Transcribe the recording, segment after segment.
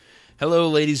Hello,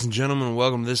 ladies and gentlemen,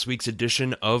 welcome to this week's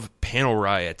edition of Panel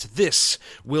Riot. This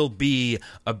will be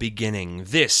a beginning.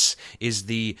 This is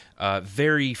the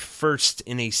very first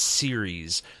in a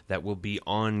series that will be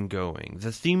ongoing.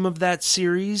 The theme of that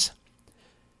series?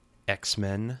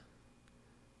 X-Men,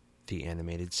 the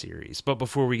animated series. But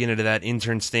before we get into that,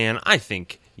 Intern Stan, I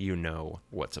think you know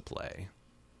what to play.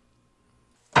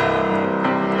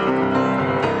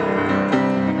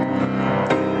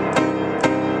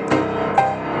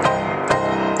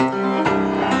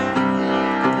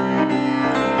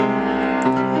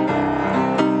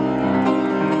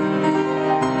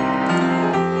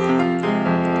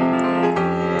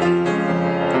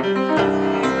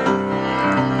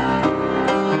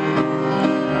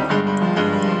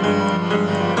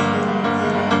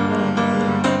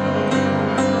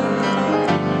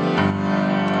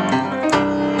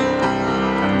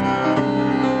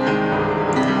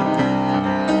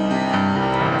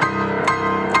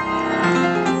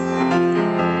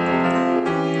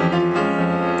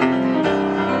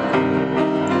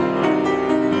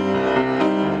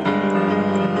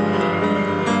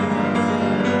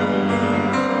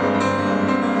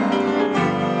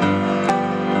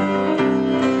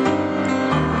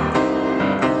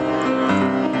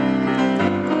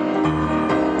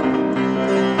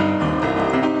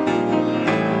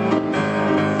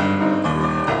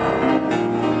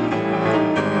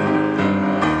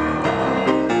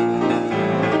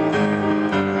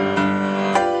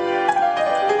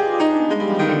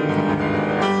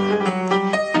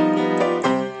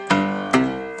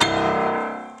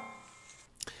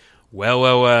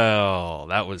 Well,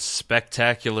 that was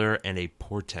spectacular and a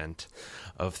portent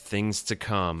of things to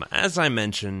come. As I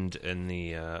mentioned in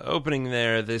the opening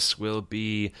there, this will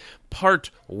be part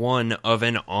one of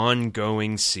an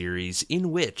ongoing series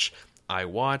in which I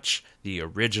watch the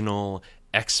original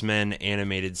X-Men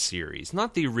animated series.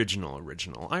 Not the original.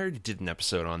 I already did an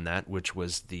episode on that, which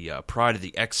was the Pride of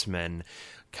the X-Men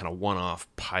kind of one-off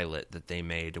pilot that they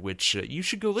made, which you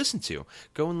should go listen to.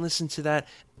 Go and listen to that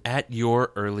at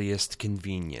your earliest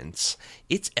convenience.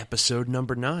 It's episode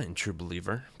number 9, True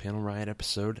Believer. Panel Riot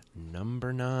episode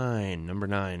number 9. Number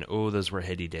 9. Oh, those were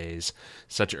heady days.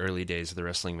 Such early days of the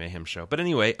Wrestling Mayhem show. But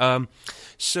anyway,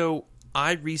 so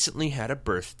I recently had a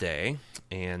birthday,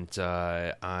 and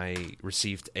I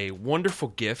received a wonderful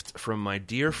gift from my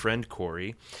dear friend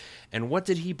Corey. And what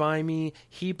did he buy me?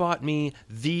 He bought me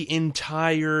the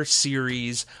entire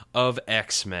series of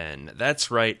X-Men.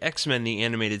 That's right, X-Men, the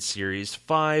animated series,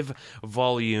 5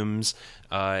 volumes,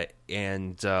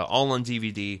 and all on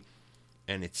DVD.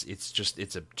 And it's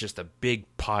just a big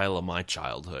pile of my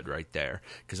childhood right there,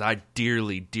 because I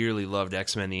dearly loved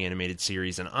X-Men, the animated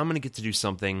series, and I'm going to get to do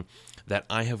something that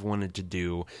I have wanted to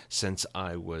do since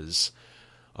I was,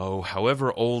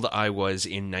 however old I was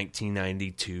in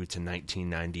 1992 to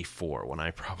 1994, when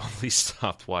I probably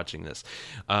stopped watching this.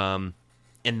 And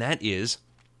that is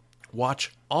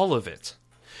watch all of it.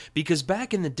 Because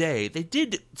back in the day, they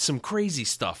did some crazy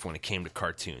stuff when it came to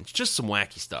cartoons. Just some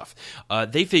wacky stuff.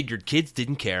 They figured kids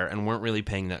didn't care and weren't really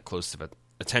paying that close of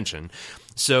attention.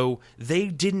 So they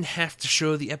didn't have to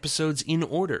show the episodes in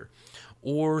order.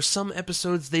 Or some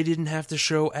episodes they didn't have to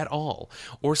show at all.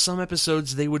 Or some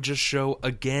episodes they would just show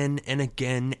again and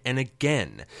again and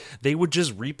again. They would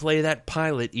just replay that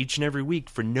pilot each and every week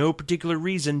for no particular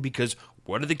reason, because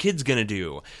what are the kids going to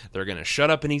do? They're going to shut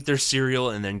up and eat their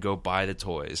cereal and then go buy the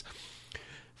toys.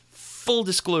 Full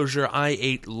disclosure, I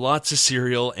ate lots of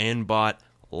cereal and bought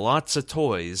lots of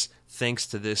toys thanks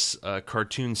to this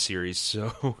cartoon series,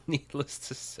 so needless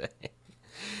to say,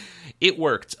 it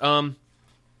worked.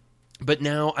 But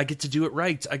now I get to do it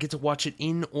right. I get to watch it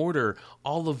in order,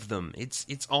 all of them.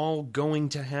 It's all going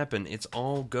to happen. It's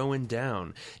all going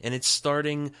down. And it's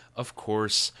starting, of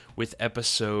course, with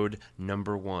episode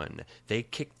number 1. They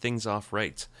kicked things off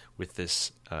right with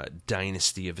this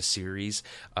dynasty of a series.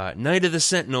 Night of the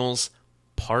Sentinels,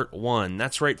 part 1.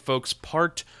 That's right, folks,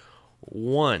 part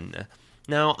 1.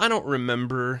 Now, I don't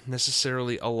remember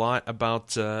necessarily a lot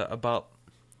about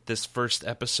this first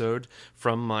episode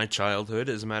from my childhood.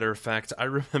 As a matter of fact, I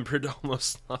remembered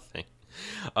almost nothing.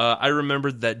 I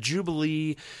remembered that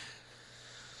Jubilee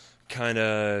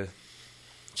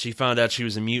she found out she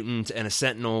was a mutant, and a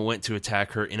Sentinel went to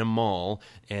attack her in a mall,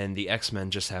 and the X-Men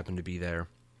just happened to be there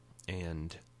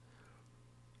and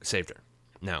saved her.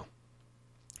 Now,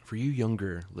 for you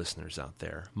younger listeners out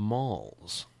there,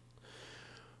 malls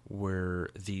were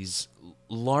these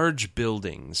large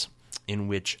buildings in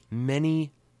which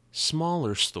many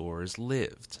smaller stores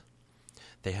lived.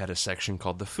 They had a section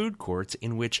called the food court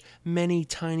in which many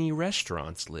tiny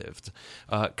restaurants lived,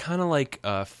 kind of like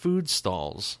food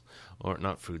stalls or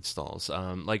not food stalls,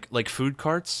 like food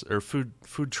carts or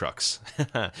food trucks,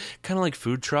 kind of like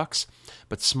food trucks,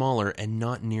 but smaller and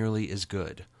not nearly as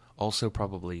good. Also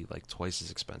probably like twice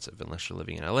as expensive, unless you're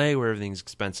living in LA where everything's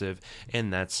expensive,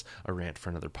 and that's a rant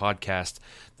for another podcast.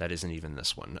 That isn't even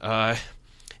this one.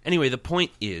 Anyway, the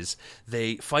point is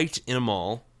they fight in a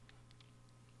mall.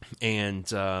 And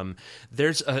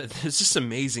there's this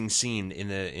amazing scene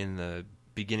in the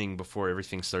beginning before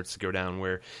everything starts to go down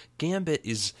where Gambit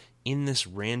is in this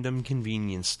random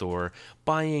convenience store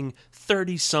buying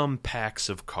 30-some packs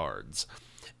of cards.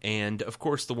 And, of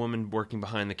course, the woman working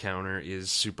behind the counter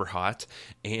is super hot,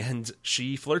 and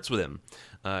she flirts with him.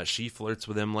 She flirts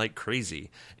with him like crazy.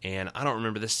 And I don't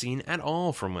remember this scene at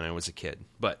all from when I was a kid,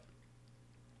 but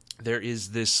there is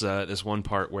this one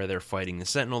part where they're fighting the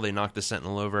Sentinel. They knock the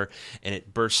Sentinel over, and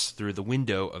it bursts through the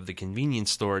window of the convenience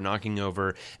store, knocking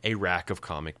over a rack of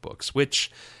comic books,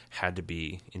 which had to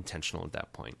be intentional at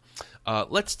that point.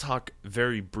 Let's talk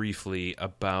very briefly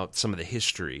about some of the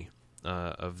history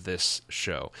of this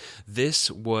show. This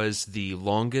was the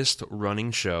longest-running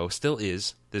show, still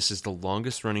is. This is the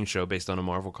longest-running show based on a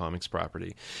Marvel Comics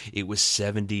property. It was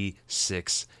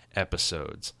 76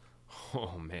 episodes.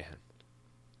 Oh, man.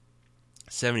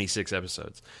 76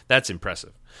 episodes. That's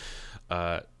impressive.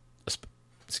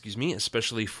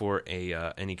 Especially for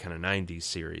any kind of 90s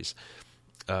series.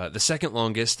 The second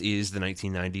longest is the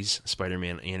 1990s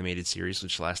Spider-Man animated series,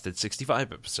 which lasted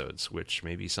 65 episodes, which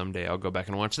maybe someday I'll go back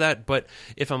and watch that. But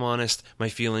if I'm honest, my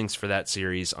feelings for that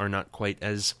series are not quite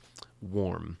as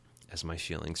warm as my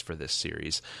feelings for this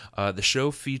series. The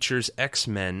show features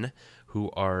X-Men who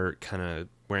are kind of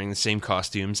wearing the same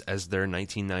costumes as their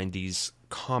 1990s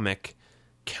comic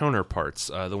counterparts.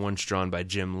 The one's drawn by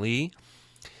Jim Lee,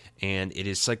 and it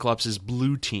is Cyclops'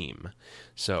 blue team.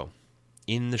 So,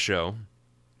 in the show,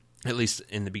 at least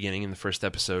in the beginning, in the first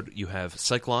episode, you have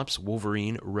Cyclops,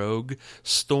 Wolverine, Rogue,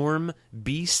 Storm,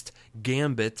 Beast,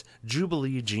 Gambit,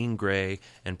 Jubilee, Jean Grey,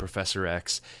 and Professor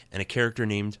X, and a character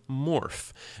named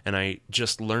Morph. And I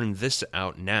just learned this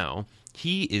out now.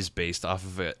 He is based off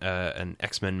of an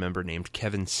X-Men member named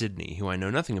Kevin Sidney, who I know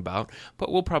nothing about,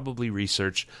 but will probably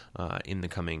research in the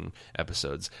coming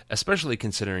episodes, especially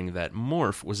considering that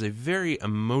Morph was a very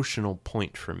emotional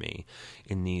point for me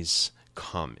in these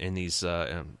cartoons.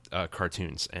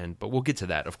 But we'll get to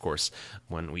that, of course,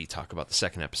 when we talk about the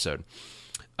second episode.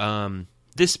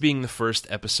 This being the first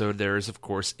episode, there is, of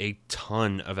course, a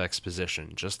ton of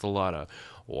exposition. Just a lot of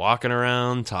walking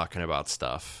around, talking about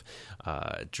stuff.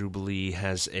 Jubilee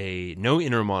has no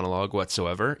inner monologue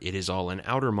whatsoever. It is all an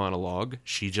outer monologue.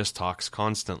 She just talks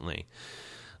constantly.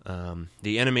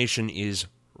 The animation is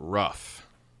rough.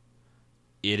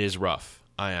 It is rough.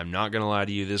 I am not going to lie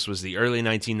to you. This was the early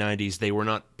 1990s. They were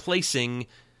not placing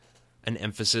an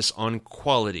emphasis on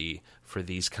quality for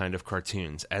these kind of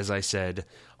cartoons. As I said,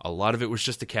 a lot of it was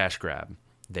just a cash grab.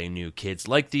 They knew kids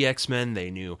liked the X-Men. They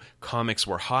knew comics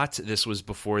were hot. This was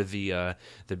before the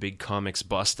big comics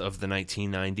bust of the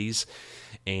 1990s,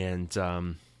 and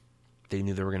they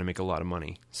knew they were going to make a lot of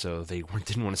money. So they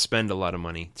didn't want to spend a lot of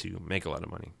money to make a lot of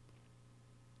money.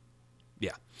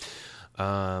 Yeah.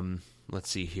 Let's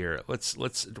see here. Let's.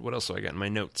 What else do I got in my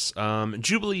notes?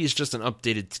 Jubilee is just an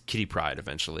updated Kitty Pryde,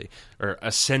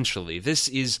 essentially. This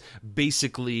is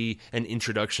basically an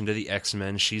introduction to the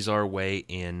X-Men. She's our way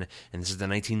in, and this is the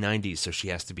 1990s, so she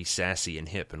has to be sassy and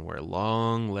hip and wear a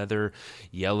long leather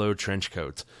yellow trench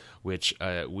coat, which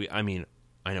I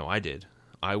know I did.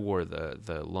 I wore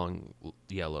the long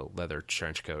yellow leather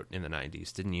trench coat in the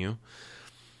 90s, didn't you?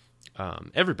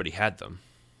 Everybody had them.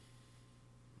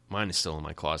 Mine is still in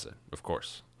my closet, of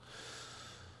course.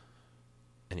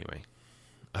 Anyway.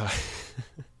 This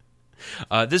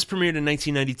premiered in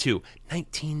 1992.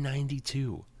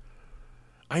 1992.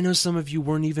 I know some of you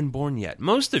weren't even born yet.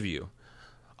 Most of you.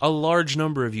 A large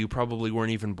number of you probably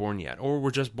weren't even born yet, or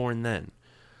were just born then.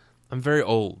 I'm very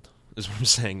old, is what I'm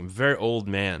saying. I'm a very old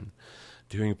man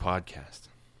doing a podcast.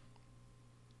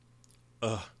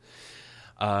 No,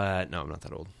 I'm not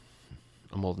that old.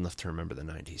 I'm old enough to remember the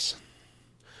 90s.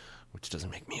 Which doesn't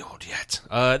make me old yet.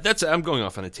 I'm going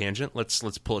off on a tangent.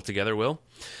 Let's pull it together, Will.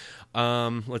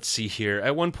 Let's see here.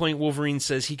 At one point, Wolverine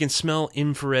says he can smell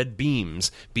infrared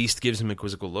beams. Beast gives him a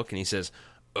quizzical look, and he says,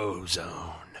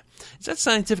 ozone. Is that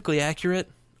scientifically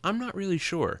accurate? I'm not really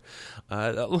sure.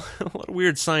 A lot of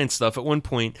weird science stuff. At one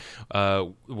point,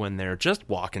 when they're just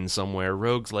walking somewhere,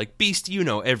 Rogue's like, Beast, you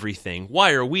know everything.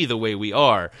 Why are we the way we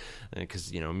are?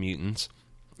 Because, mutants.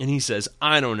 And he says,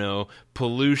 I don't know,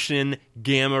 pollution,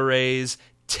 gamma rays,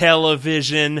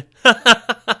 television.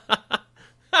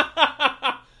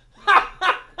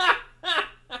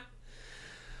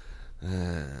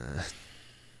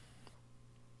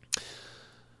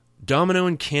 Domino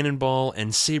and Cannonball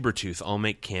and Sabretooth all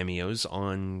make cameos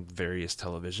on various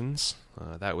televisions.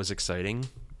 That was exciting.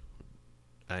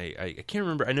 I can't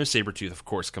remember. I know Sabretooth, of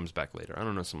course, comes back later. I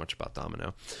don't know so much about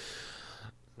Domino.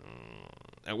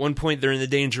 At one point, they're in the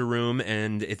danger room,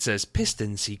 and it says,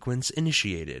 piston sequence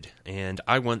initiated. And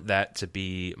I want that to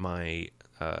be my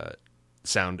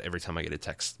sound every time I get a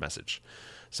text message.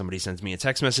 Somebody sends me a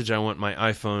text message, I want my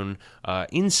iPhone,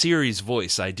 in Siri's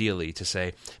voice, ideally, to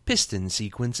say, piston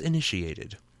sequence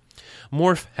initiated.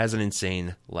 Morph has an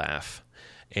insane laugh.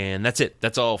 And that's it.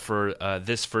 That's all for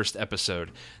this first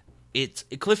episode. It's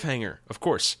a cliffhanger, of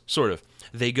course, sort of.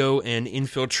 They go and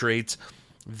infiltrate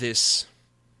this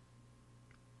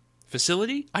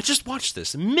facility? I just watched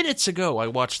this. Minutes ago, I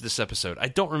watched this episode. I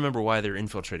don't remember why they're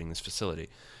infiltrating this facility.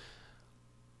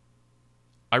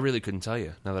 I really couldn't tell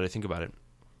you, now that I think about it.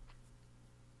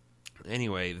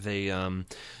 Anyway, they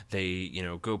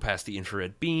go past the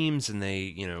infrared beams, and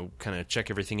they, kind of check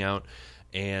everything out,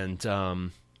 and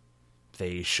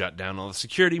they shut down all the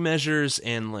security measures,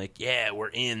 and yeah, we're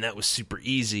in. That was super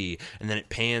easy. And then it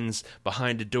pans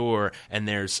behind a door, and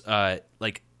there's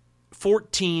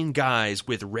 14 guys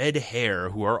with red hair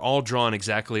who are all drawn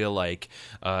exactly alike,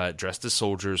 dressed as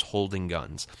soldiers holding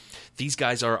guns. These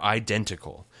guys are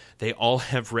identical. They all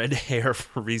have red hair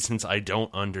for reasons I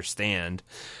don't understand.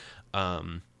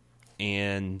 And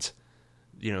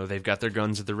they've got their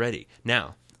guns at the ready.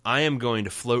 Now, I am going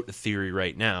to float a theory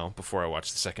right now before I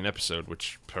watch the second episode,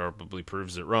 which probably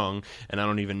proves it wrong, and I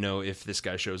don't even know if this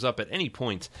guy shows up at any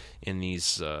point in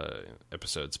these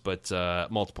episodes, but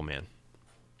Multiple Man.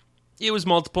 It was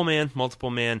Multiple Man. Multiple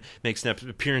Man makes an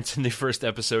appearance in the first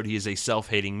episode. He is a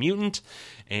self-hating mutant,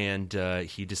 and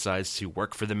he decides to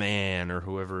work for the Man, or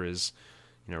whoever is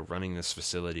running this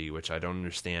facility, which I don't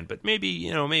understand, but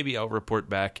maybe I'll report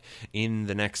back in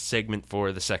the next segment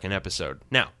for the second episode.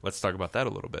 Now, let's talk about that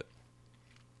a little bit.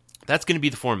 That's going to be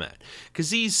the format,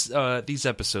 because these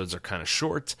episodes are kind of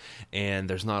short, and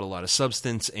there's not a lot of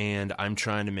substance, and I'm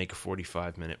trying to make a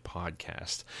 45-minute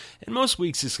podcast. And most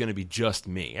weeks it's going to be just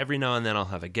me. Every now and then I'll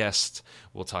have a guest.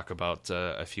 We'll talk about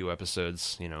a few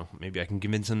episodes. Maybe I can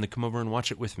convince them to come over and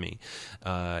watch it with me,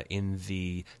 in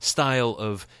the style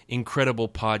of incredible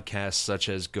podcasts such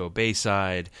as Go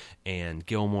Bayside and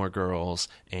Gilmore Girls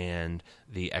and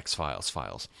the X-Files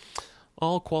files.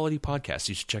 All quality podcasts.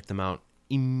 You should check them out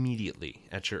immediately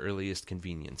at your earliest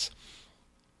convenience.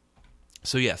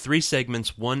 So yeah, 3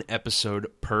 segments, 1 episode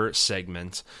per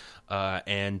segment,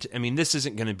 and I mean, this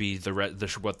isn't going to be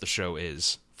what the show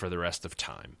is for the rest of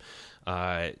time.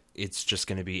 It's just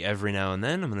going to be every now and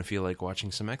then I'm going to feel like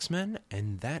watching some X-Men,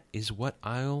 and that is what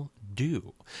I'll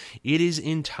do. It is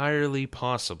entirely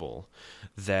possible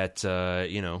that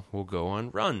we'll go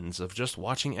on runs of just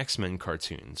watching X-Men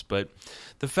cartoons, but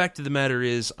the fact of the matter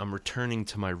is I'm returning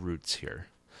to my roots here.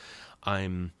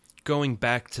 I'm going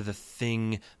back to the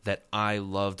thing that I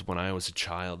loved when I was a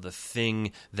child, the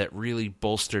thing that really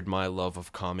bolstered my love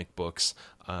of comic books,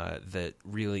 that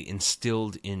really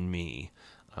instilled in me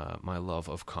my love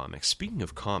of comics. Speaking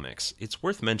of comics, it's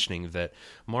worth mentioning that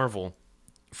Marvel,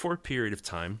 for a period of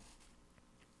time,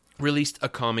 released a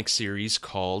comic series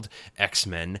called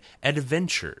X-Men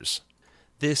Adventures.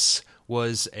 This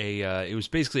was it was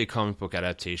basically a comic book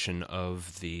adaptation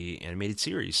of the animated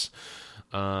series.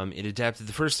 It adapted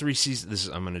the first 3 seasons.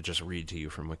 I'm going to just read to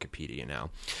you from Wikipedia now.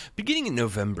 Beginning in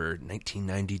November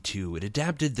 1992, it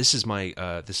adapted. This is my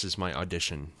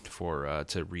audition for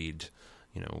to read,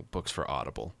 books for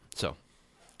Audible. So,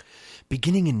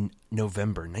 beginning in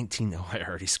November 19. Oh, I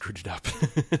already screwed it up.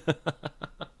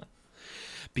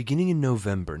 Beginning in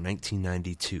November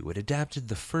 1992, it adapted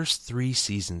the first 3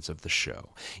 seasons of the show.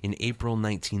 In April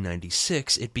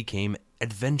 1996, it became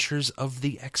Adventures of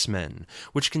the X-Men,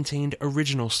 which contained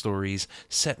original stories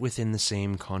set within the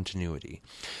same continuity.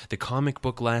 The comic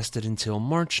book lasted until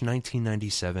March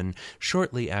 1997,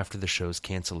 shortly after the show's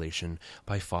cancellation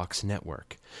by Fox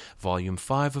Network. Volume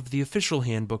 5 of the official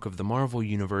handbook of the Marvel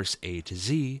Universe A to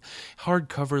Z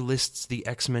hardcover lists the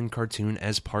X-Men cartoon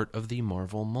as part of the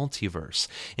Marvel Multiverse,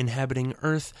 inhabiting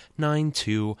Earth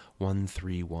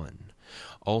 92131.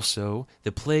 Also,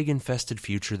 the plague-infested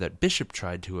future that Bishop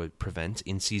tried to prevent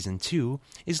in Season 2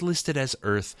 is listed as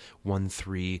Earth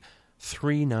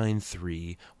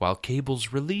 13393, while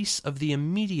Cable's release of the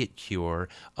immediate cure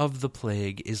of the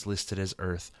plague is listed as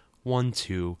Earth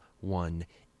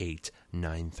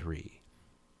 121893.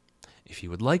 If you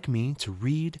would like me to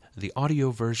read the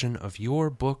audio version of your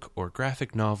book or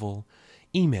graphic novel,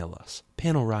 email us,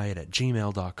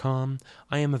 panelriot@gmail.com.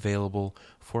 I am available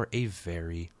for a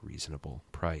very reasonable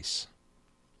price.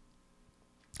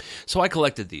 So I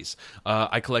collected these.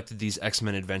 I collected these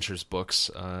X-Men Adventures books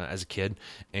as a kid,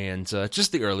 and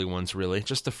just the early ones, really,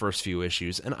 just the first few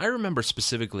issues. And I remember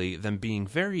specifically them being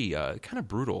very kind of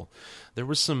brutal. There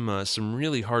was some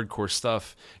really hardcore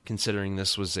stuff, considering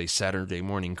this was a Saturday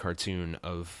morning cartoon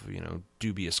of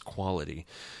dubious quality.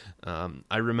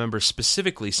 I remember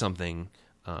specifically something.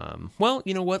 Well,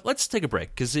 you know what? Let's take a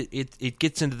break, because it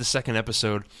gets into the second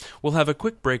episode. We'll have a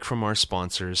quick break from our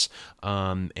sponsors,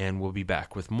 and we'll be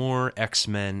back with more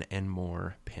X-Men and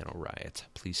more Panel Riot.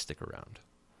 Please stick around.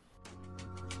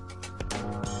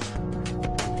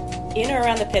 In or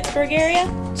around the Pittsburgh area?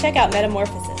 Check out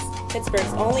Metamorphosis,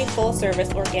 Pittsburgh's only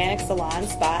full-service organic salon,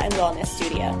 spa, and wellness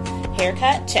studio.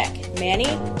 Haircut? Check. Mani?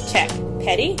 Check.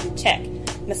 Pedi? Check.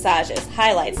 Massages,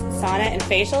 highlights, sauna, and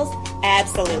facials?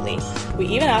 Absolutely. We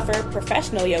even offer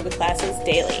professional yoga classes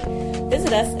daily.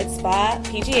 Visit us at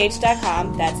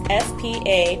spapgh.com, that's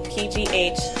spapgh.com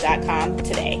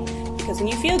today. Because when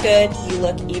you feel good, you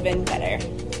look even better.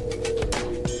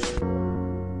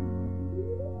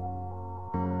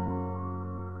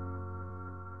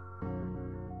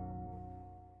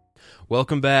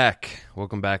 Welcome back,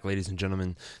 ladies and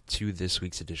gentlemen, to this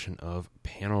week's edition of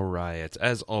Panel Riot.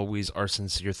 As always, our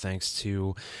sincere thanks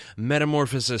to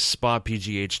Metamorphosis,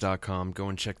 spapgh.com. Go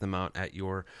and check them out at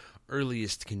your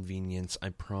earliest convenience. I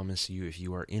promise you, if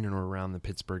you are in and around the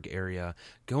Pittsburgh area,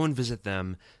 go and visit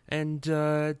them, and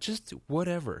just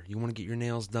whatever. You want to get your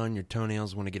nails done, your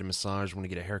toenails, want to get a massage, want to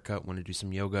get a haircut, want to do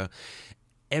some yoga.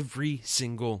 Every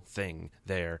single thing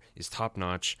there is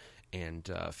top-notch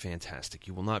and fantastic.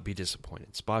 You will not be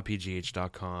disappointed.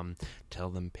 spapgh.com. Tell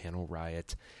them Panel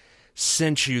Riot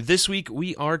sent you. This week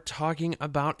we are talking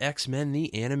about X-Men,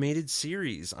 the animated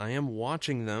series. I am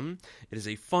watching them. It is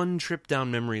a fun trip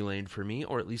down memory lane for me,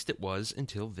 or at least it was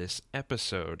until this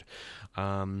episode.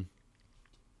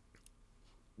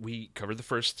 We covered the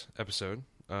first episode,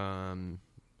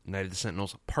 Night of the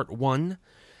Sentinels, Part 1,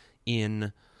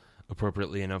 in,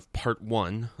 appropriately enough, Part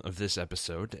 1 of this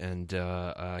episode, and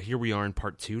here we are in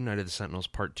Part 2, Night of the Sentinels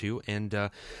Part 2,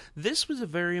 and this was a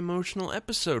very emotional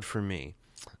episode for me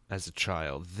as a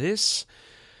child. This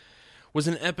was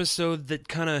an episode that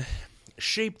kind of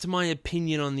shaped my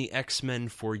opinion on the X-Men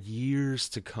for years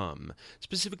to come,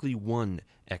 specifically one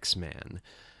X-Man,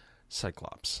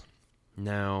 Cyclops.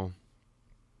 Now,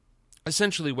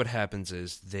 essentially what happens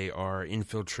is they are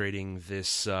infiltrating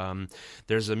this,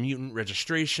 there's a mutant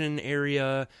registration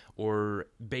area or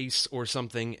base or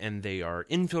something, and they are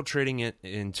infiltrating it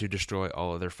and to destroy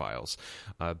all of their files.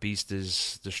 Beast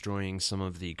is destroying some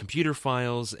of the computer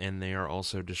files, and they are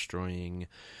also destroying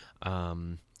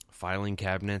filing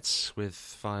cabinets with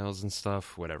files and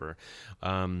stuff, whatever.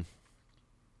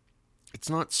 It's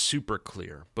not super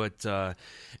clear, but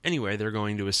anyway, they're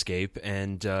going to escape,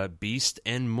 and Beast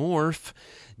and Morph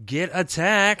get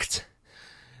attacked.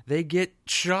 They get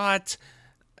shot,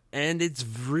 and it's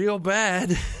real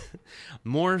bad.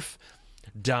 Morph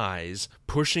dies,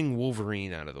 pushing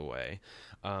Wolverine out of the way.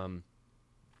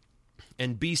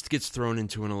 And Beast gets thrown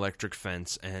into an electric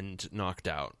fence and knocked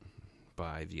out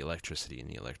by the electricity in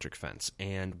the electric fence.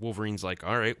 And Wolverine's like,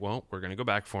 all right, well, we're going to go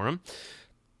back for him.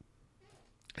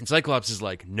 And Cyclops is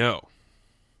like, no,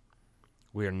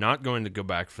 we are not going to go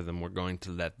back for them. We're going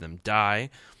to let them die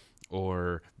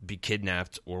or be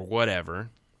kidnapped or whatever.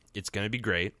 It's going to be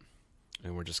great,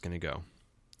 and we're just going to go.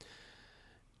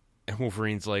 And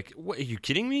Wolverine's like, what, are you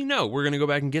kidding me? No, we're going to go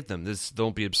back and get them. This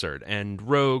don't be absurd. And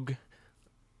Rogue,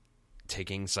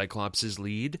 taking Cyclops'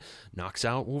 lead, knocks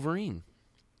out Wolverine.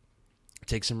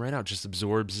 Takes him right out, just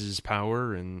absorbs his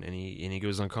power, and he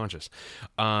goes unconscious.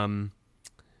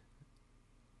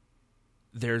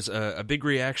 There's a big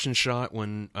reaction shot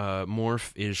when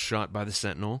Morph is shot by the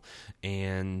Sentinel,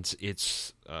 and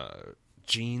it's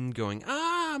Jean going,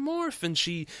 Morph, and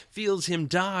she feels him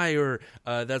die, or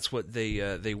that's what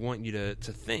they want you to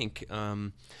think.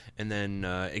 And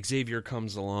then Xavier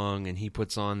comes along, and he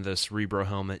puts on the Cerebro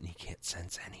helmet, and he can't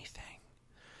sense anything.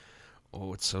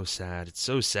 Oh, it's so sad. It's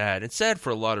so sad. It's sad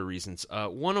for a lot of reasons,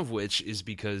 one of which is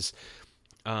because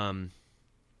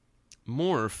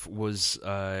Morph was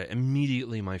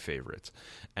immediately my favorite.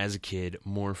 As a kid,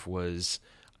 Morph was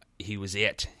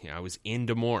it. I was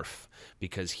into Morph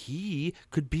because he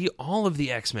could be all of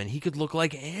the X-Men. He could look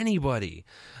like anybody.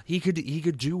 He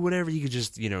could do whatever. He could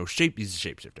just, he's a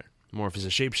shapeshifter. Morph is a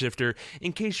shapeshifter,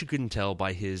 in case you couldn't tell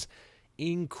by his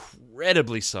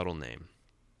incredibly subtle name.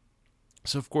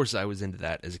 So, of course, I was into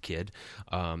that as a kid.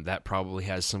 That probably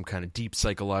has some kind of deep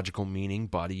psychological meaning,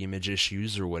 body image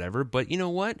issues or whatever. But you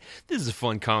know what? This is a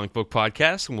fun comic book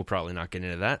podcast, and we'll probably not get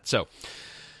into that. So,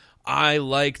 I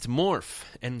liked Morph,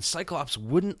 and Cyclops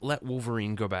wouldn't let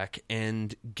Wolverine go back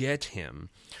and get him,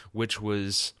 which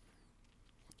was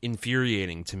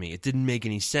infuriating to me. It didn't make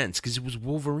any sense because it was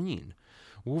Wolverine.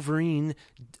 Wolverine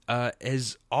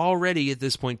has already at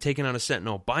this point taken on a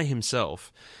Sentinel by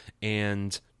himself,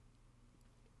 and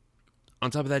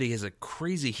on top of that, he has a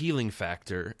crazy healing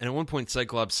factor. And at one point,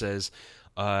 Cyclops says,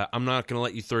 I'm not going to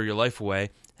let you throw your life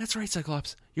away. That's right,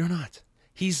 Cyclops, you're not.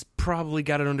 He's probably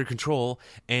got it under control,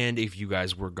 and if you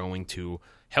guys were going to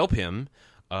help him,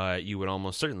 you would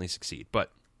almost certainly succeed.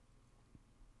 But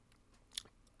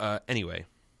anyway,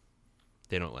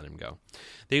 they don't let him go.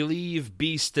 They leave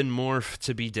Beast and Morph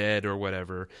to be dead or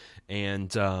whatever,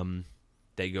 and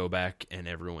they go back, and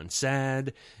everyone's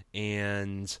sad,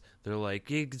 and they're like,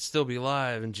 he could still be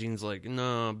alive, and Jean's like,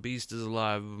 no, Beast is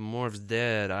alive, Morph's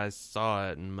dead, I saw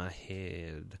it in my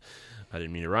head. I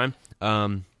didn't mean to rhyme.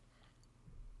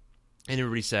 And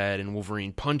everybody's sad, and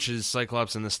Wolverine punches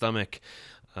Cyclops in the stomach.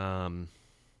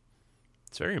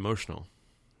 It's very emotional.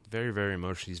 Very, very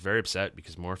emotional. He's very upset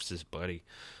because Morph's his buddy.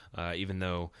 Even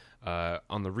though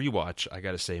on the rewatch, I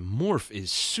gotta say, Morph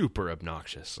is super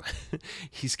obnoxious.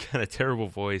 He's got a terrible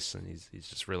voice, and he's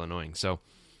just real annoying. So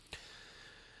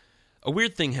a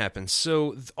weird thing happens.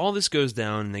 So all this goes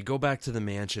down, and they go back to the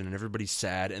mansion, and everybody's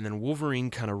sad, and then Wolverine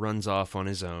kind of runs off on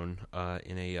his own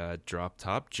in a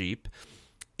drop-top Jeep.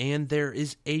 And there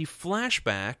is a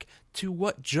flashback to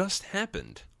what just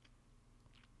happened.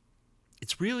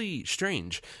 It's really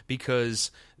strange because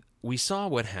we saw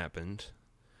what happened,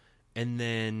 and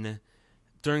then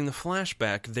during the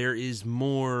flashback, there is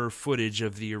more footage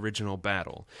of the original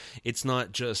battle. It's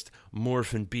not just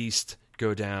Morph and Beast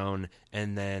go down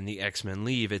and then the X-Men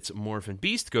leave. It's Morph and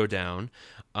Beast go down,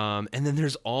 and then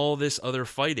there's all this other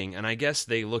fighting. And I guess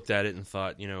they looked at it and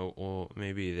thought, well,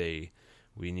 maybe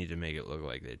we need to make it look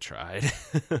like they tried.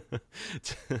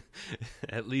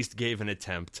 At least gave an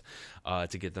attempt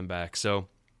to get them back. So,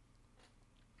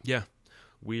 yeah,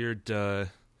 weird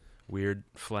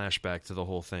flashback to the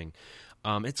whole thing.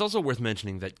 It's also worth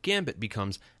mentioning that Gambit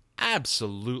becomes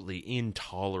absolutely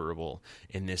intolerable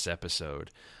in this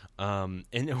episode. And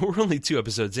we're only 2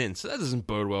 episodes in, so that doesn't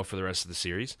bode well for the rest of the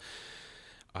series.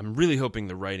 I'm really hoping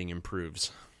the writing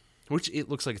improves, which it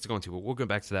looks like it's going to, but we'll go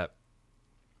back to that.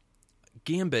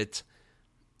 Gambit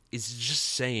is just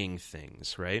saying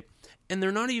things, right? And they're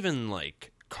not even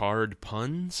like card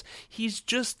puns. He's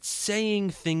just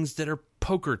saying things that are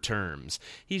poker terms.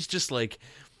 He's just like,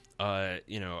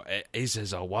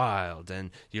 aces are wild,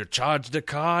 and you charge the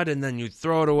card and then you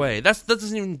throw it away. That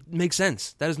doesn't even make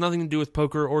sense. That has nothing to do with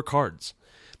poker or cards.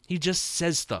 He just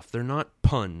says stuff. They're not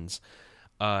puns,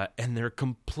 and they're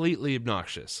completely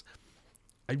obnoxious.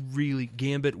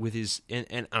 Gambit with his,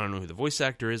 and I don't know who the voice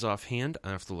actor is offhand,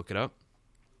 I have to look it up,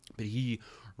 but he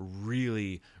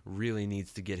really, really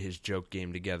needs to get his joke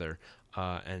game together,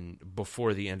 and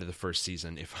before the end of the first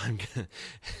season, if I'm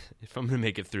gonna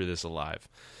make it through this alive.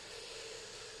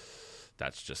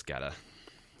 That's just gotta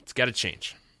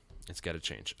change. It's gotta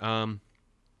change.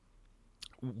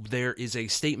 There is a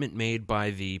statement made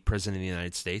by the President of the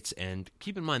United States, and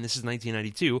keep in mind, this is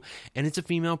 1992, and it's a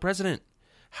female president.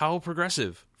 How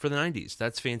progressive for the 90s.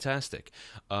 That's fantastic.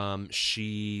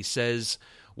 She says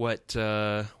what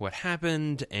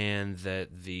happened, and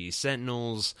that the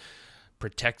Sentinels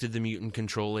protected the Mutant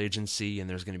Control Agency, and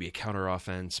there's going to be a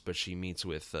counteroffense, but she meets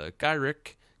with Guy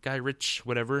Rich,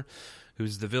 whatever,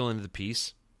 who's the villain of the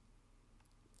piece.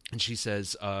 And she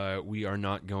says, we are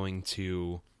not going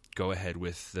to go ahead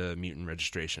with the mutant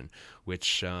registration,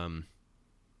 which, did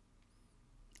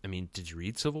you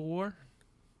read Civil War?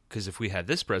 Because if we had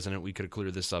this president, we could have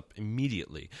cleared this up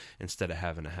immediately instead of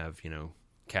having to have,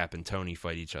 Cap and Tony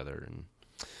fight each other. And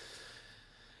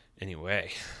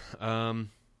anyway,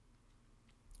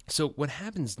 so what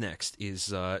happens next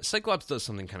is Cyclops does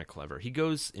something kind of clever. He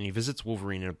goes and he visits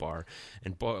Wolverine in a bar,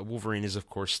 and Wolverine is, of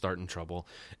course, starting trouble.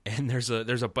 And there's a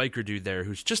biker dude there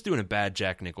who's just doing a bad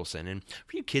Jack Nicholson. And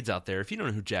for you kids out there, if you don't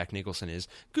know who Jack Nicholson is,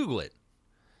 Google it.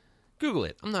 Google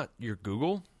it. I'm not your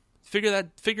Google. Figure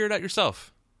it out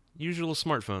yourself. Use your little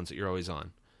smartphones that you're always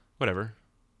on. Whatever.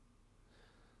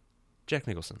 Jack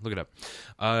Nicholson. Look it up.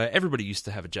 Everybody used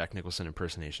to have a Jack Nicholson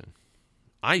impersonation.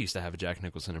 I used to have a Jack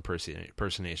Nicholson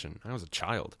impersonation. I was a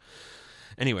child.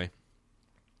 Anyway,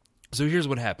 so here's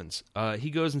what happens. He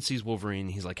goes and sees Wolverine.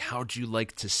 He's like, how'd you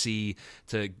like to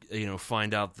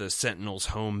find out the Sentinel's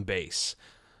home base?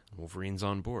 Wolverine's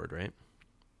on board, right?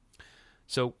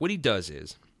 So what he does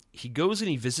is, he goes and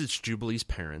he visits Jubilee's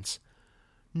parents,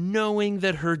 knowing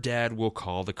that her dad will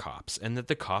call the cops and that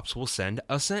the cops will send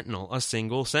a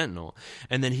single sentinel,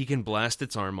 and then he can blast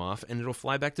its arm off and it'll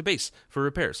fly back to base for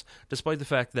repairs, despite the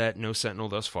fact that no sentinel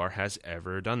thus far has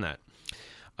ever done that.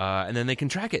 And then they can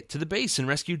track it to the base and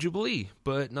rescue Jubilee,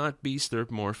 but not Beast or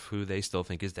Morph, who they still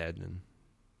think is dead and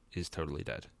is totally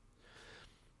dead.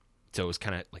 So it was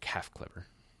kind of like half clever.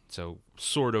 So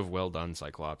sort of well done,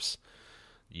 Cyclops.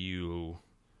 You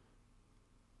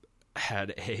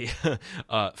had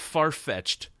a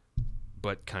far-fetched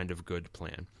but kind of good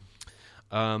plan.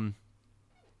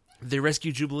 They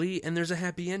rescue Jubilee, and there's a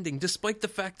happy ending, despite the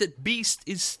fact that Beast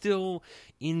is still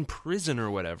in prison or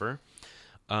whatever.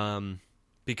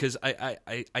 Because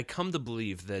I come to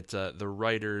believe that the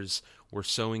writers were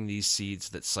sowing these seeds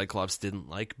that Cyclops didn't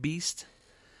like Beast.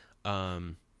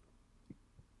 And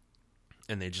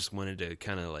they just wanted to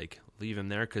kind of like leave him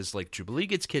there because like Jubilee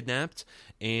gets kidnapped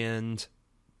and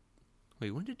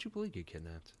wait, when did Jubilee get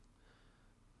kidnapped?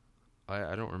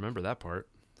 I don't remember that part.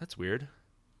 That's weird.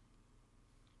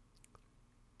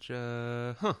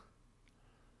 Oh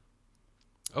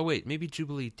wait, maybe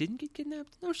Jubilee didn't get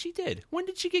kidnapped? No, she did. When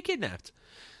did she get kidnapped?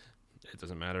 It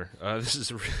doesn't matter. This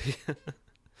is a really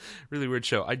really weird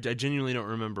show. I genuinely don't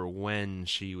remember when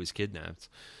she was kidnapped.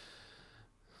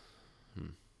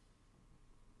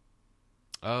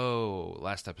 Oh,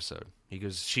 last episode.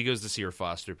 She goes to see her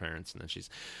foster parents, and then she's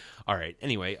all right.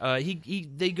 Anyway,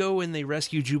 they go and they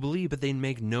rescue Jubilee, but they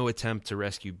make no attempt to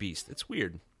rescue Beast. It's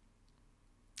weird.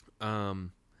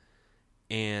 And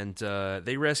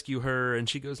they rescue her, and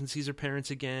she goes and sees her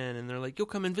parents again, and they're like, "You'll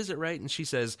come and visit, right?" And she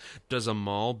says, "Does a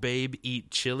mall babe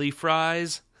eat chili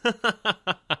fries?"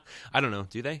 I don't know.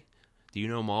 Do they? Do you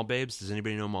know mall babes? Does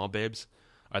anybody know mall babes?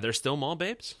 Are there still mall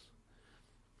babes?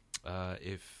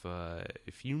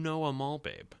 If you know a mall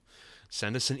babe,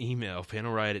 send us an email,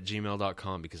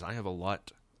 panelriot@gmail.com, because I have a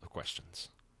lot of questions.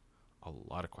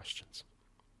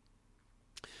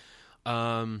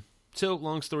 So,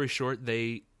 long story short,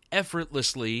 they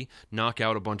effortlessly knock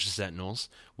out a bunch of Sentinels,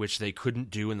 which they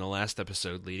couldn't do in the last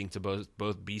episode, leading to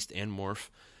both Beast and Morph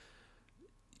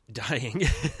dying.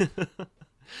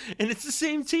 And it's the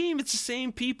same team. It's the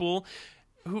same people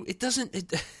who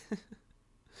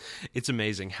it's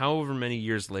amazing. However many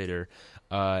years later,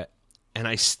 and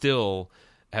I still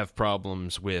have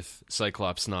problems with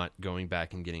Cyclops not going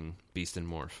back and getting Beast and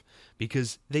Morph,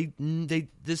 because this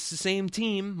is the same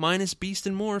team minus Beast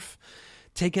and Morph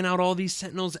taking out all these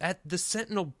Sentinels at the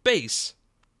Sentinel base.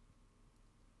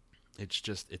 It's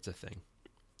a thing.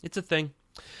 It's a thing.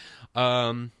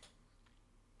 And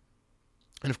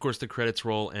of course the credits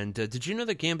roll. And did you know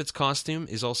that Gambit's costume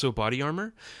is also body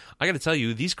armor? I got to tell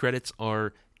you, these credits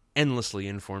are endlessly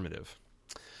informative.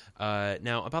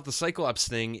 Now, about the Cyclops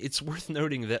thing, it's worth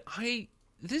noting that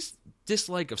this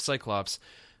dislike of Cyclops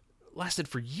lasted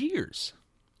for years.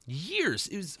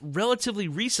 It was relatively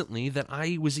recently that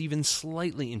I was even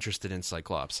slightly interested in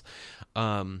Cyclops.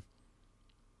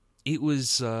 It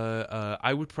was,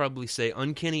 I would probably say,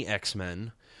 Uncanny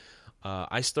X-Men.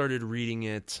 I started reading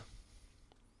it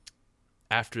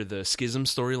after the Schism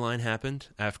storyline happened,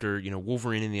 after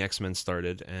Wolverine and the X-Men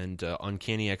started, and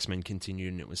Uncanny X-Men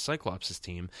continued, and it was Cyclops'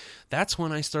 team. That's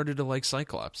when I started to like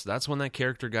Cyclops. That's when that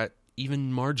character got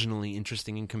even marginally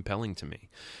interesting and compelling to me.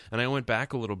 And I went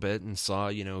back a little bit and saw,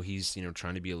 he's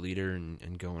trying to be a leader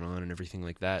and going on and everything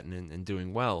like that, and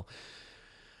doing well.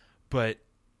 But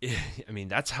I mean,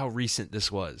 that's how recent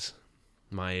this was.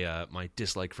 My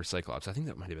dislike for Cyclops. I think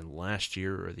that might have been last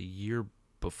year or the year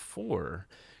before,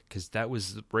 because that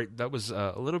was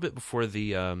a little bit before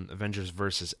the Avengers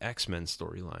versus X-Men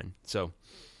storyline. So,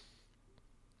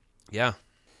 yeah,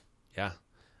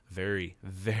 very,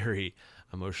 very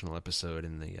emotional episode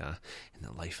in the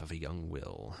life of a young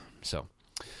Will. So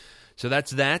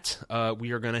that's that.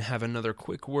 We are going to have another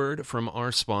quick word from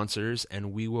our sponsors,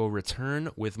 and we will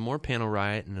return with more Panel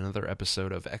Riot and another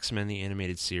episode of X-Men the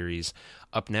Animated Series.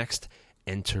 Up next,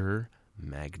 enter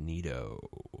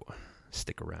Magneto.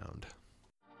 Stick around.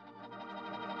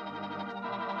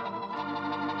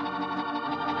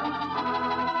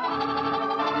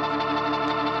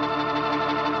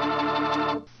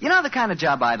 You know the kind of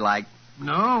job I'd like?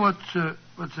 No, what's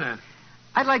that?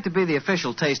 I'd like to be the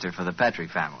official taster for the Petrie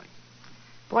family.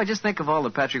 Boy, just think of all the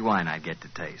Petrie wine I'd get to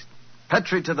taste.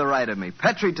 Petrie to the right of me,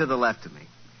 Petrie to the left of me.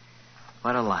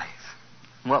 What a life.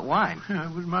 What wine? Yeah, I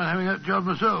wouldn't mind having that job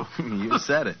myself. You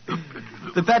said it.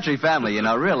 The Petrie family,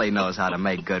 really knows how to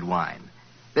make good wine.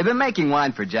 They've been making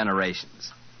wine for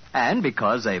generations. And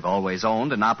because they've always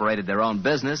owned and operated their own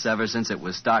business ever since it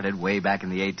was started way back in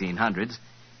the 1800s,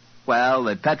 well,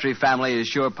 the Petrie family has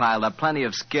sure piled up plenty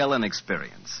of skill and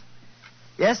experience.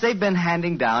 Yes, they've been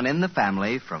handing down in the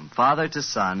family from father to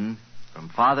son,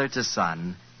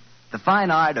 the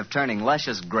fine art of turning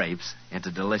luscious grapes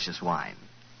into delicious wine.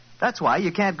 That's why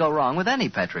you can't go wrong with any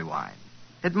Petri wine.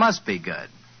 It must be good,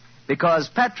 because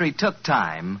Petri took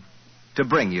time to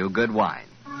bring you good wine.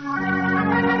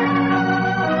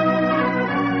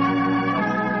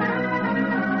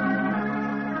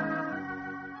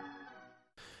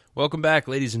 Welcome back,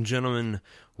 ladies and gentlemen.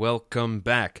 Welcome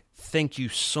back. Thank you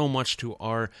so much to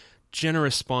our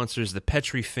generous sponsors, the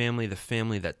Petri family, the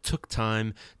family that took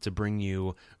time to bring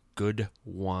you good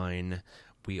wine.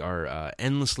 We are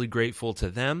endlessly grateful to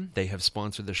them. They have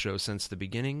sponsored the show since the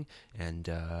beginning, and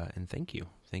thank you.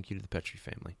 Thank you to the Petri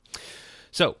family.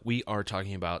 So, we are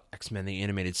talking about X-Men the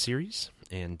Animated Series,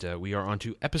 and we are on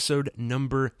to episode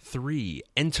number 3,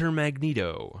 Enter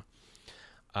Magneto.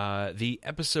 The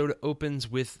episode opens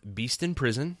with Beast in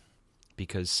prison,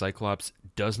 because Cyclops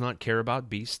does not care about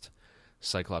Beast.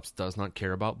 Cyclops does not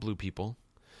care about blue people.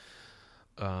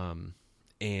 And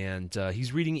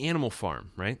he's reading Animal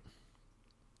Farm, right?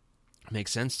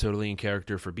 Makes sense, totally in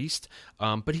character for Beast.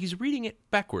 But he's reading it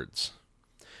backwards.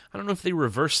 I don't know if they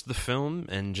reversed the film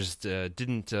and just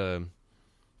didn't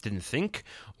think,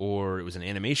 or it was an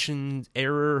animation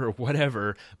error or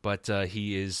whatever, but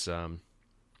he is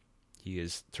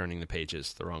turning the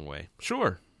pages the wrong way.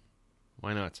 Sure.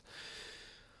 Why not?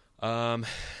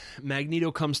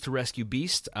 Magneto comes to rescue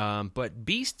Beast, but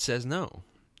Beast says no.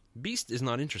 Beast is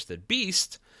not interested.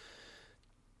 Beast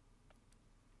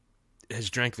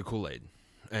has drank the Kool-Aid,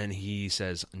 and he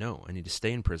says, no, I need to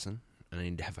stay in prison, and I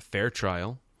need to have a fair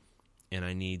trial, and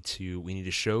we need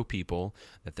to show people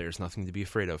that there's nothing to be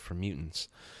afraid of from mutants.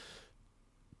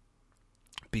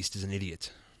 Beast is an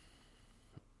idiot.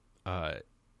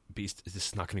 Beast, this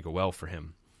is not going to go well for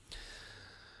him.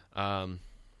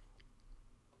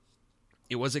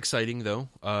 It was exciting, though,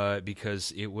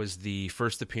 because it was the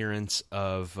first appearance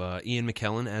of Ian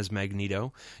McKellen as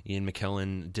Magneto. Ian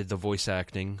McKellen did the voice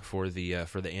acting for the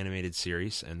animated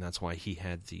series, and that's why he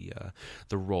had the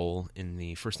role in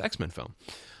the first X-Men film,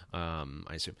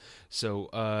 I assume. So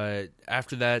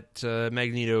after that,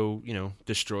 Magneto,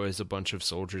 destroys a bunch of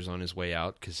soldiers on his way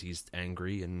out because he's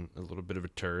angry and a little bit of a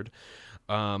turd.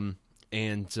 And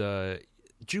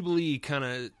Jubilee kind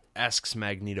of asks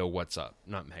Magneto what's up.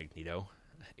 Not Magneto.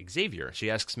 Xavier.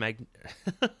 She asks I'm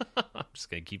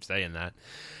just going to keep saying that.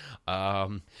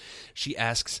 She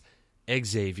asks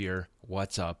Xavier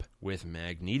what's up with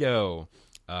Magneto.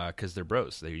 Because they're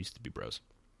bros. They used to be bros.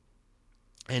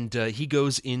 And he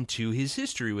goes into his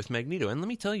history with Magneto. And let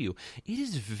me tell you, it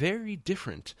is very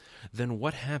different than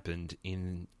what happened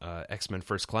in X-Men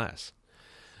First Class.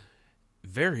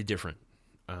 Very different.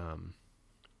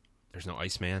 There's no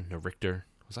Iceman, no Richter.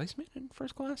 Was Iceman in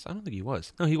First Class? I don't think he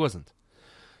was. No, he wasn't.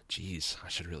 Jeez, I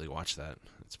should really watch that.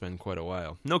 It's been quite a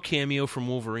while. No cameo from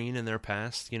Wolverine in their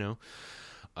past,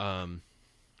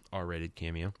 R-rated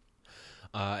cameo.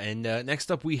 And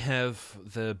next up we have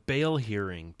the bail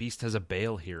hearing. Beast has a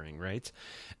bail hearing, right?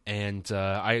 And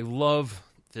I love,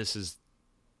 this is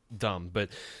dumb, but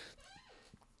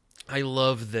I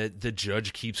love that the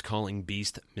judge keeps calling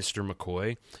Beast Mr.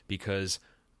 McCoy, because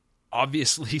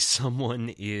obviously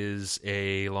someone is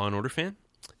a Law & Order fan.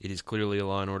 It is clearly a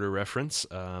Law & Order reference,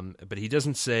 but he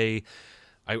doesn't say,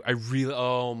 I really,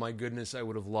 oh my goodness, I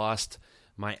would have lost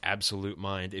my absolute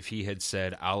mind if he had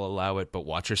said, I'll allow it, but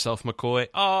watch yourself, McCoy.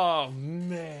 Oh,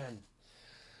 man.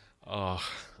 Oh,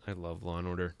 I love Law &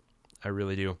 Order. I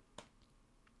really do.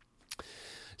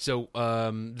 So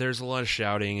there's a lot of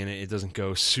shouting, and it doesn't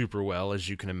go super well, as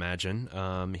you can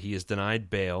imagine. He is denied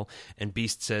bail, and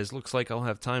Beast says, looks like I'll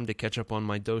have time to catch up on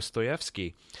my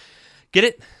Dostoevsky. Get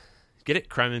it? Get it?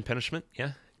 Crime and Punishment?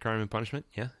 Yeah. Crime and Punishment?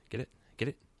 Yeah. Get it? Get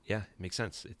it? Yeah. It makes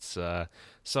sense. It's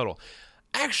subtle.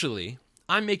 Actually,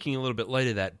 I'm making a little bit light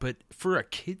of that, but for a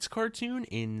kid's cartoon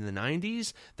in the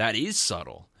 90s, that is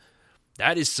subtle.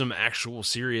 That is some actual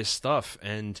serious stuff,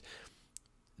 and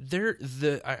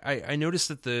I noticed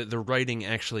that the writing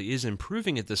actually is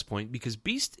improving at this point, because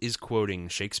Beast is quoting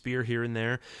Shakespeare here and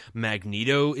there.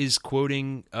 Magneto is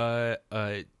quoting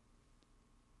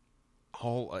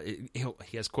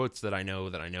he has quotes that I know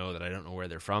that I don't know where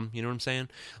they're from. You know what I'm saying?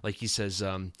 Like he says,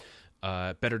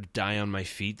 better to die on my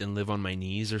feet than live on my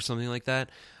knees, or something like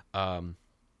that. The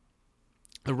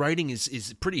writing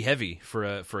is pretty heavy for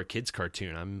a kid's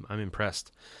cartoon. I'm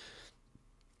impressed.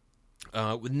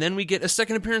 And then we get a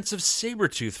second appearance of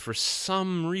Sabretooth for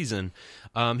some reason.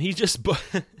 He just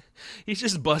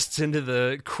busts into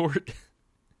the court.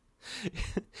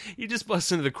 He just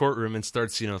busts into the courtroom and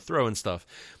starts, throwing stuff.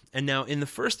 And now in the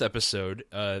first episode,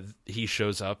 he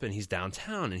shows up and he's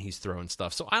downtown and he's throwing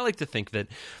stuff. So I like to think that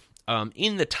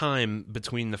in the time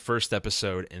between the first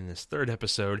episode and this third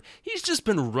episode, he's just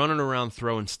been running around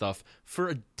throwing stuff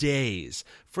for days,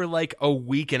 for like a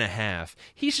week and a half.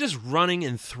 He's just running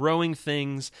and throwing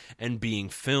things and being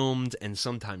filmed and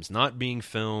sometimes not being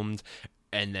filmed,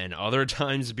 and then other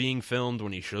times being filmed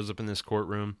when he shows up in this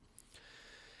courtroom.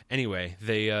 Anyway,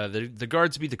 the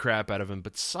guards beat the crap out of him,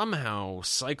 but somehow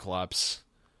Cyclops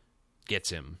gets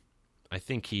him. I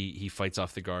think he fights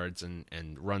off the guards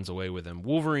and runs away with him.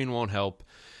 Wolverine won't help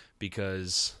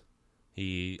because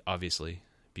it's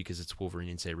Wolverine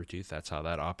and Sabretooth. That's how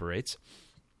that operates.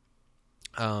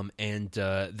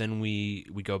 Then we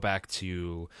go back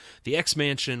to the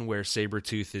X-Mansion where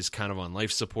Sabretooth is kind of on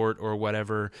life support or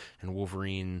whatever, and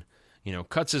Wolverine,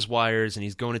 cuts his wires and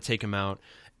he's going to take him out,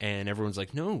 and everyone's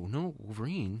like, no,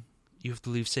 Wolverine, you have to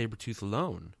leave Sabretooth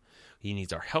alone. He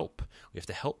needs our help. We have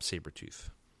to help Sabretooth.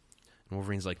 And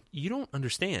Wolverine's like, you don't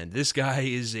understand. This guy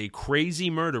is a crazy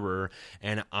murderer,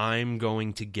 and I'm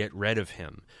going to get rid of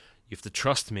him. You have to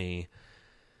trust me.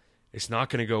 It's not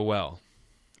going to go well.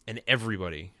 And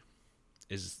everybody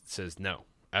says, no,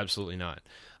 absolutely not.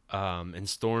 And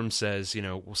Storm says,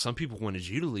 well, some people wanted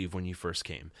you to leave when you first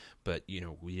came, but,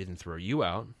 we didn't throw you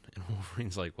out. And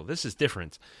Wolverine's like, well, this is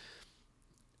different.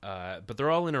 But they're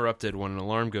all interrupted when an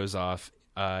alarm goes off,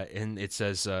 and it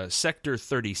says Sector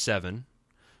 37,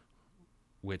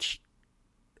 which,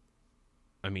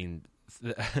 I mean,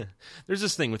 there's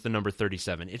this thing with the number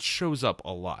 37. It shows up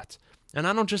a lot. And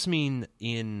I don't just mean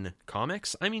in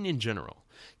comics, I mean in general.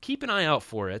 Keep an eye out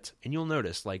for it, and you'll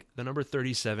notice, the number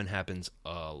 37 happens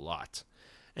a lot.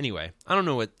 Anyway, I don't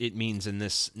know what it means in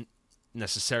this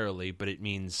necessarily, but it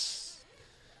means,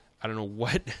 I don't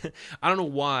know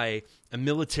why a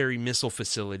military missile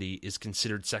facility is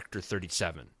considered Sector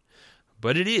 37.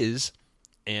 But it is,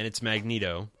 and it's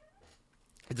Magneto.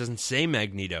 It doesn't say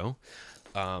Magneto,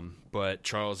 but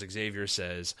Charles Xavier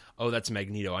says, oh, that's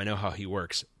Magneto. I know how he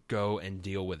works. Go and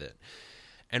deal with it.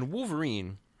 And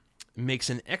Wolverine makes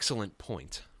an excellent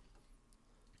point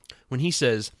when he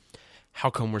says, how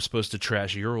come we're supposed to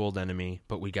trash your old enemy,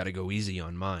 but we got to go easy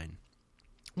on mine?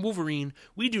 Wolverine,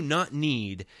 we do not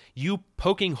need you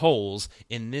poking holes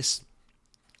in this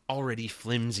already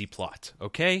flimsy plot,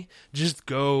 okay? Just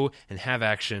go and have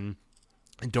action.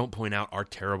 And don't point out our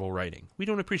terrible writing. We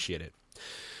don't appreciate it.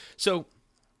 So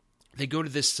they go to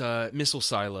this missile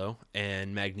silo,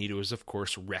 and Magneto is, of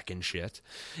course, wrecking shit.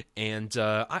 And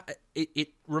it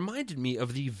reminded me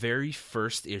of the very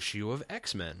first issue of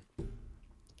X-Men.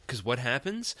 Because what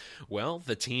happens? Well,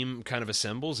 the team kind of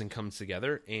assembles and comes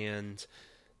together, and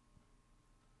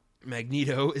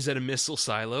Magneto is at a missile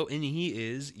silo, and he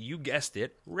is, you guessed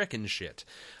it, wrecking shit.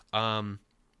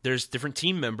 There's different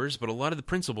team members, but a lot of the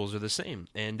principles are the same.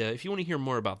 And if you want to hear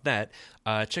more about that,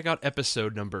 check out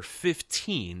episode number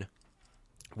 15,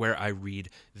 where I read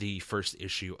the first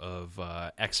issue of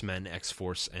X-Men,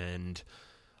 X-Force, and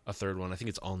a third one. I think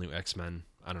it's All New X-Men.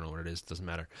 I don't know what it is. Doesn't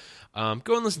matter.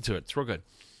 Go and listen to it. It's real good.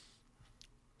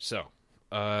 So,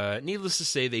 needless to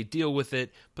say, they deal with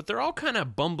it, but they're all kind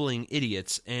of bumbling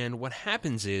idiots, and what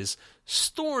happens is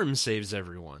Storm saves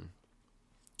everyone.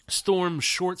 Storm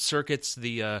short-circuits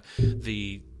the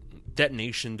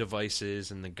detonation devices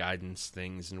and the guidance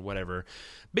things and whatever.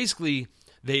 Basically,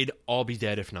 they'd all be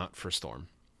dead if not for Storm.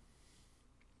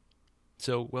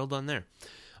 So, well done there.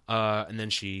 And then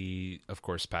she, of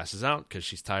course, passes out because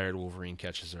she's tired. Wolverine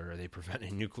catches her. They prevent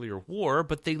a nuclear war,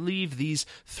 but they leave these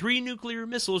 3 nuclear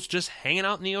missiles just hanging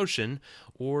out in the ocean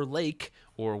or lake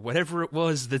or whatever it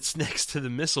was that's next to the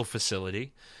missile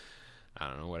facility. I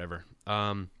don't know, whatever.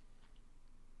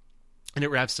 And it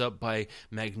wraps up by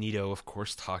Magneto, of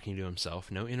course, talking to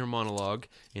himself. No inner monologue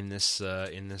in this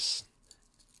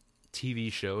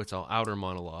TV show. It's all outer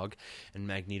monologue. And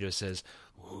Magneto says,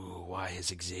 "Ooh, why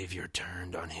has Xavier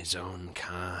turned on his own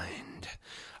kind?"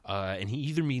 And he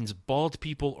either means bald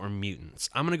people or mutants.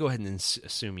 I'm going to go ahead and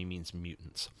assume he means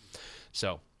mutants.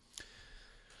 So,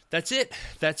 that's it.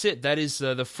 That is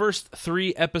the first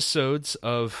 3 episodes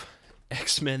of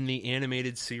X-Men, the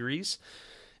animated series.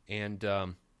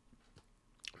 And,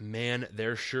 man,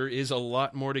 there sure is a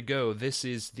lot more to go. This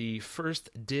is the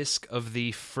first disc of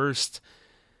the first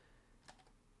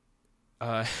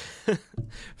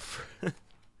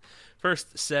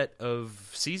first set of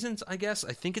seasons, I guess.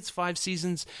 I think it's 5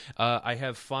 seasons. I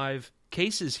have 5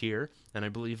 cases here, and I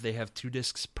believe they have 2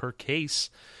 discs per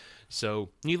case. So,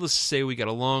 needless to say, we got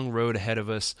a long road ahead of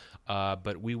us,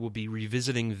 but we will be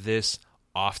revisiting this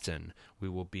often. We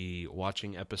will be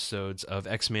watching episodes of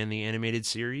X-Men, the animated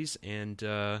series, and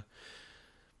talking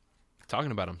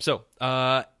about them. So,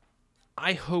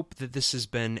 I hope that this has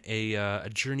been a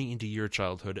journey into your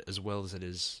childhood as well as it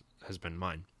has been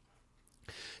mine.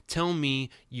 Tell me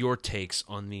your takes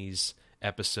on these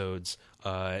episodes.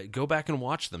 Go back and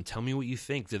watch them. Tell me what you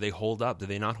think. Did they hold up? Did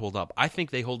they not hold up? I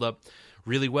think they hold up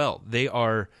really well. There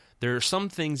are some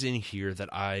things in here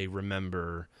that I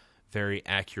remember very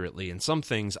accurately, and some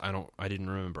things I didn't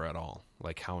remember at all,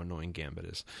 like how annoying Gambit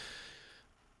is.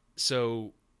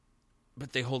 So,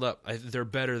 but they hold up. They're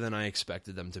better than I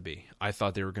expected them to be. I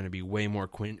thought they were going to be way more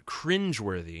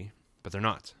cringeworthy, but they're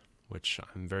not, which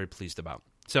I'm very pleased about.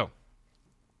 So,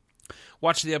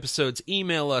 watch the episodes,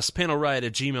 email us,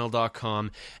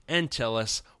 panelriot@gmail.com, and tell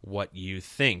us what you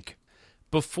think.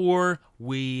 Before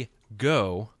we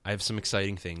go, I have some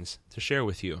exciting things to share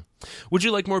with you. Would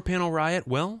you like more Panel Riot?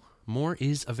 Well, more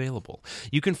is available.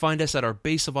 You can find us at our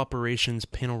base of operations,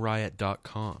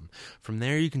 panelriot.com. From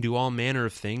there, you can do all manner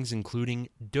of things, including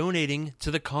donating to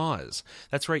the cause.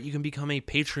 That's right, you can become a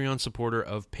Patreon supporter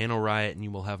of Panel Riot, and you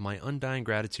will have my undying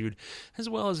gratitude, as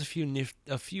well as a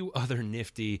few other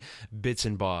nifty bits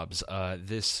and bobs.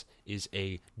 This is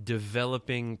a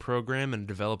developing program and a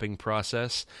developing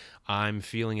process. I'm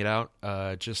feeling it out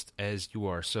just as you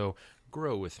are. So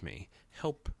grow with me.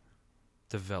 Help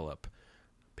develop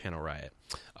Panel Riot.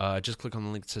 Just click on the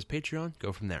link that says Patreon.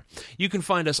 Go from there. You can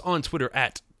find us on Twitter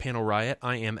at Panel Riot.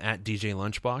 I am at DJ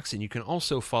Lunchbox. And you can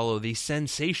also follow the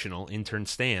sensational Intern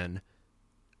Stan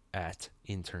at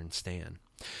Intern Stan.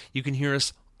 You can hear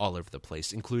us all over the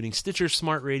place, including Stitcher,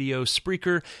 Smart Radio,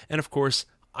 Spreaker, and of course,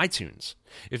 iTunes.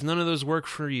 If none of those work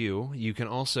for you, you can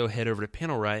also head over to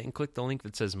Panel Riot and click the link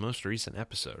that says Most Recent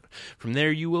Episode. From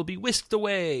there, you will be whisked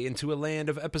away into a land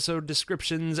of episode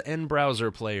descriptions and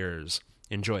browser players.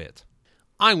 Enjoy it.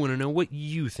 I want to know what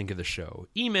you think of the show.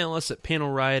 Email us at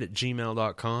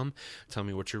panelriot@gmail.com. Tell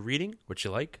me what you're reading, what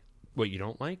you like, what you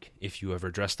don't like. If you ever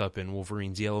dressed up in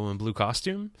Wolverine's yellow and blue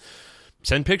costume,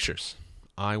 send pictures.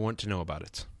 I want to know about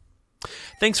it.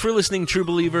 Thanks for listening, true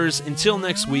believers. Until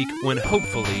next week, when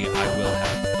hopefully I will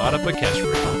have thought up a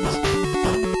catchphrase.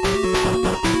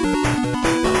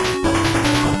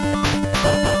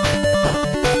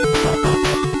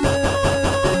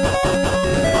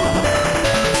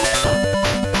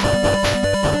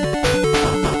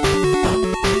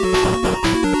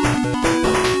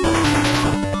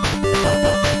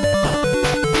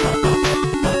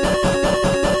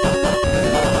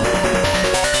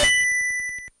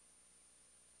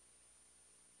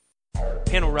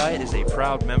 Panel Riot is a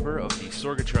proud member of the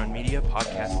Sorgatron Media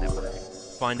Podcast Network.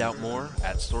 Find out more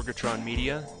at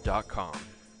sorgatronmedia.com.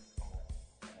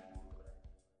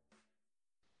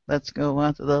 Let's go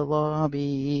out to the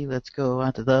lobby, let's go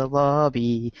out to the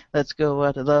lobby, let's go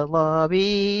out to the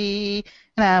lobby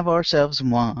and have ourselves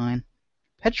some wine.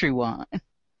 Petri wine.